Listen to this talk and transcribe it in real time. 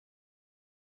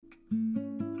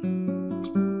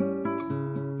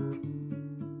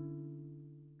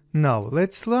Now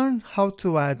let's learn how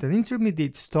to add an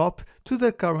intermediate stop to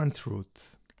the current route.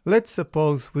 Let's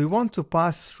suppose we want to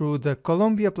pass through the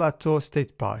Columbia Plateau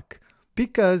State Park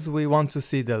because we want to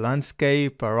see the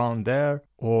landscape around there,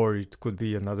 or it could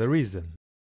be another reason.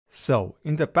 So,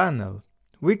 in the panel,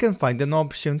 we can find an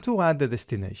option to add a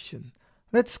destination.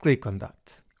 Let's click on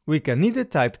that. We can either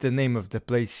type the name of the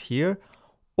place here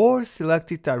or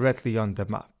select it directly on the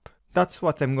map. That's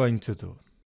what I'm going to do.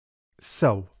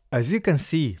 So, as you can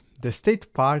see, the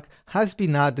state park has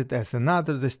been added as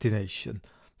another destination,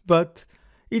 but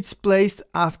it's placed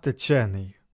after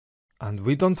Cheney, and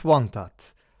we don't want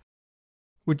that.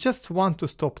 We just want to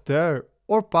stop there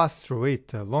or pass through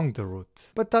it along the route,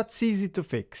 but that's easy to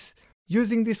fix.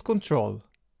 Using this control,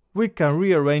 we can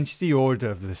rearrange the order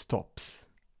of the stops.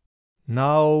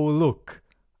 Now look,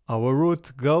 our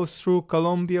route goes through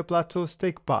Columbia Plateau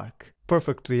State Park,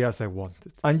 perfectly as I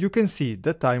wanted. And you can see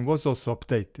the time was also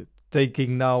updated,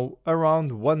 taking now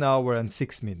around 1 hour and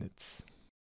 6 minutes.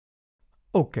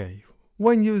 Okay,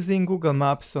 when using Google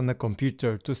Maps on a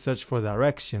computer to search for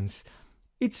directions,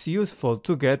 it's useful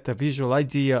to get a visual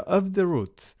idea of the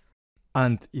route.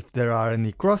 And if there are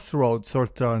any crossroads or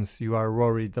turns you are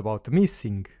worried about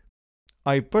missing,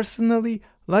 I personally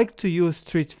like to use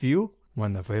Street View,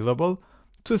 when available,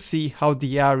 to see how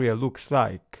the area looks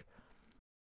like.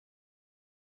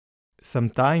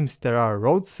 Sometimes there are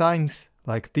road signs,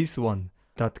 like this one,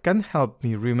 that can help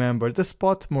me remember the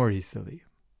spot more easily.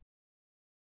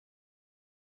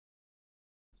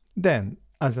 Then,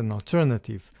 as an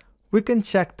alternative, we can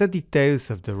check the details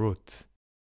of the route.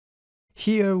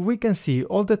 Here we can see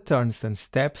all the turns and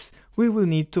steps we will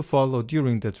need to follow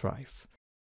during the drive.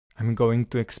 I'm going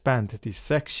to expand this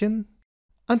section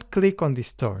and click on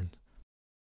this turn.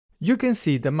 You can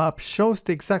see the map shows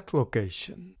the exact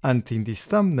location, and in this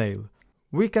thumbnail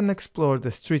we can explore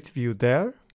the street view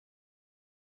there.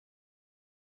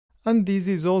 And this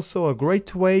is also a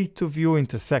great way to view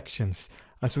intersections,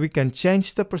 as we can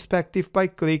change the perspective by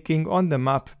clicking on the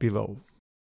map below.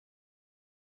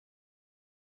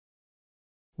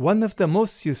 One of the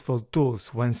most useful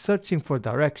tools when searching for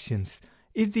directions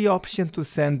is the option to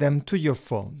send them to your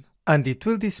phone, and it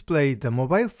will display the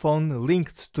mobile phone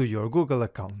linked to your Google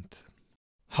account.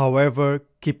 However,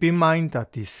 keep in mind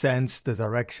that this sends the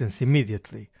directions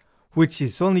immediately, which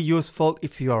is only useful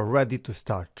if you are ready to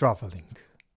start traveling.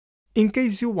 In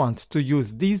case you want to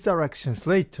use these directions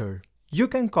later, you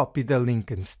can copy the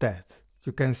link instead.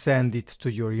 You can send it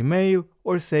to your email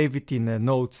or save it in a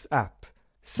Notes app,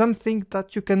 something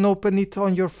that you can open it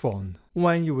on your phone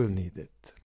when you will need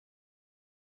it.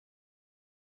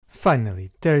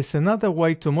 Finally, there is another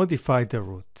way to modify the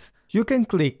route. You can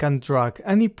click and drag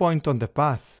any point on the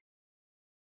path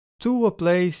to a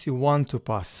place you want to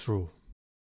pass through.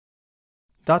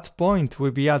 That point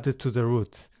will be added to the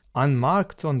route,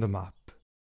 unmarked on the map.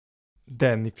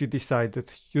 Then, if you decide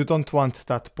that you don't want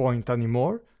that point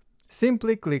anymore,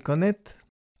 simply click on it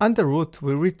and the route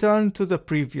will return to the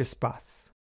previous path.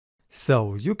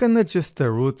 So, you can adjust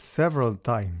the route several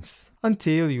times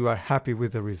until you are happy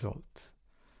with the result.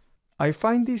 I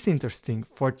find this interesting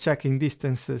for checking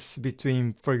distances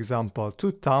between, for example,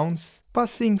 two towns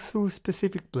passing through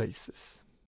specific places.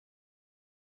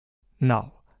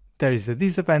 Now, there is a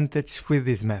disadvantage with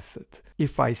this method.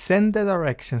 If I send the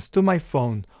directions to my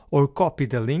phone or copy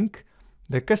the link,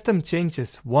 the custom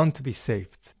changes won't be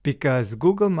saved, because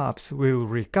Google Maps will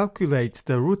recalculate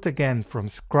the route again from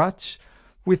scratch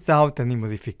without any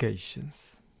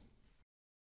modifications.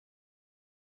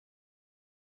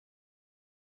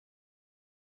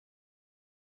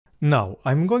 Now,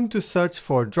 I'm going to search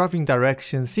for driving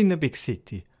directions in a big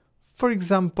city, for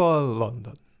example,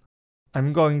 London.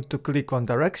 I'm going to click on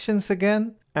directions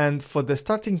again, and for the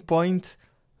starting point,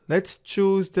 let's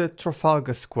choose the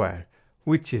Trafalgar Square,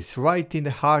 which is right in the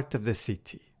heart of the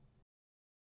city.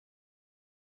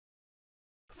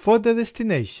 For the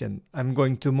destination, I'm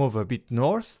going to move a bit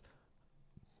north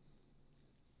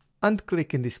and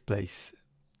click in this place,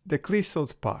 the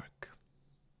Clissold Park.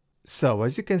 So,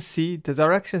 as you can see, the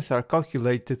directions are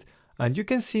calculated, and you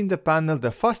can see in the panel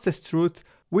the fastest route,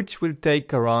 which will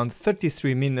take around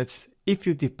 33 minutes if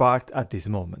you depart at this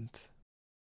moment.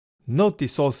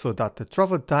 Notice also that the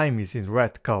travel time is in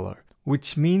red color,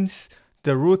 which means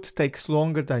the route takes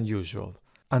longer than usual.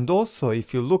 And also,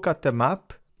 if you look at the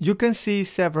map, you can see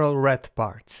several red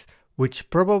parts, which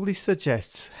probably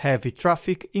suggests heavy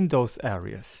traffic in those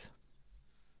areas.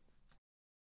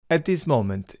 At this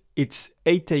moment, it's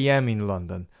 8 AM in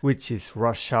London, which is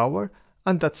rush hour,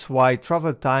 and that's why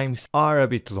travel times are a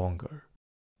bit longer.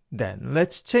 Then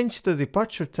let's change the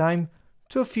departure time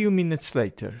to a few minutes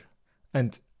later.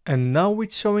 And now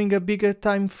it's showing a bigger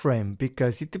time frame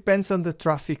because it depends on the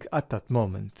traffic at that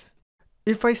moment.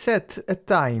 If I set a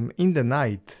time in the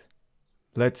night,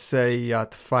 let's say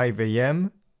at 5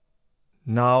 AM,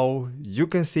 now you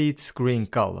can see it's green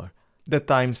color. The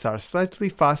times are slightly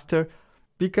faster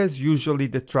because usually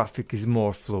the traffic is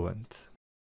more fluent.